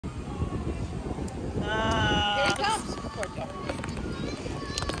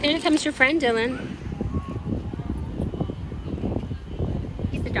Here comes your friend, Dylan.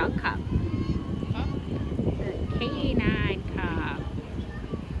 He's a dog cop. Huh? The canine cop.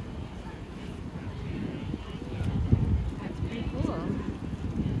 That's pretty cool.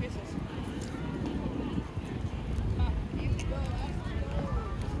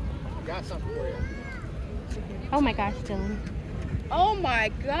 I got something for you. Oh my gosh, Dylan. Oh my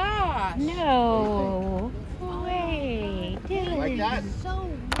gosh. No way, Dylan. Like that? So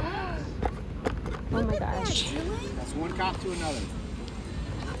nice. Oh my gosh. That's one cop to another.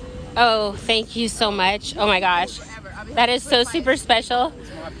 Oh, thank you so much. Oh my gosh. That is so super special. It's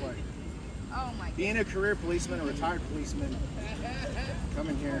my pleasure. Oh my. Being a career policeman, a retired policeman,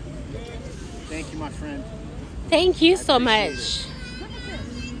 coming here. Thank you, my friend. Thank you I so appreciate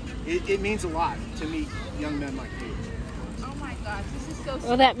much. It means a lot to meet young men like you. Oh my gosh. This is so.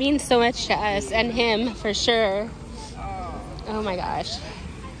 Well, that means so much to us and him for sure. Oh. Oh my gosh.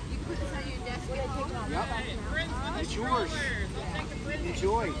 You put this on your desk. Will I take it off? Yep. It's yours.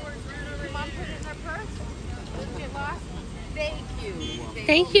 Enjoy. Your mom put it in her purse? Didn't get lost? Thank you.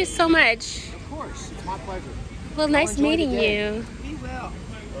 Thank you so much. Of course. It's my pleasure. Well, nice enjoy the meeting day. you. We will.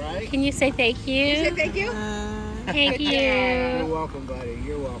 All right? Can you say thank you? Say thank you. Thank You're you. welcome, buddy.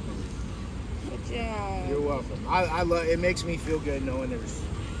 You're welcome. Good job. You're welcome. I love. It makes me feel good knowing there's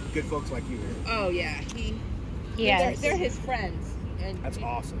good folks like you here. Oh yeah. Yes. They're his friends. And That's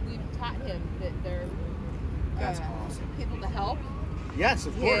awesome. We've taught him that they're That's awesome. people to help Yes,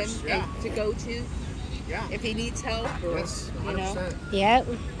 of course. him Yeah. and to go to Yeah. if he needs help or Yes. you know. 100%. Yep.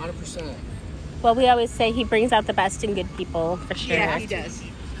 100%. Well, we always say he brings out the best in good people, for sure. Yeah, he does.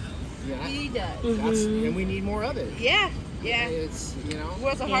 Yeah. He does. That's, Mhm. and we need more of it. Yeah. Yeah. It's, you know, The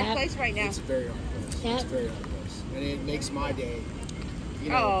world's a hard Yeah. place right now. it's a very hard place. Yeah. It's a very hard place. And it makes my day, you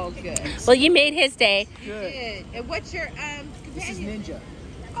know. Oh, good. Well, you made his day. You Good. did. And what's your This is companion? Ninja.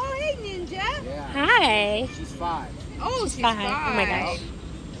 Oh, hey, Ninja. Yeah. Hi. She's 5. Oh, she's fine. fine. Oh my gosh.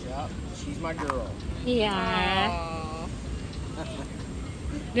 Yep. She's my girl. Yeah. Oh.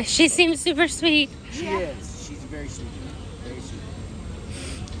 She seems super sweet. She Yeah. is. She's very sweet. Very sweet.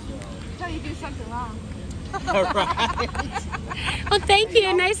 Until you do something wrong. So, all right. Well, thank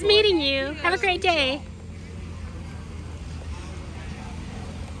you. Nice meeting you. Have a great day.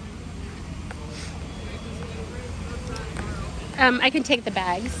 I can take the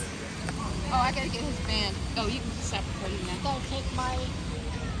bags. Oh, I gotta get his band. Oh, you can stop recording now. Gotta take my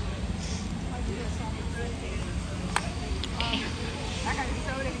I got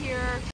a soda here.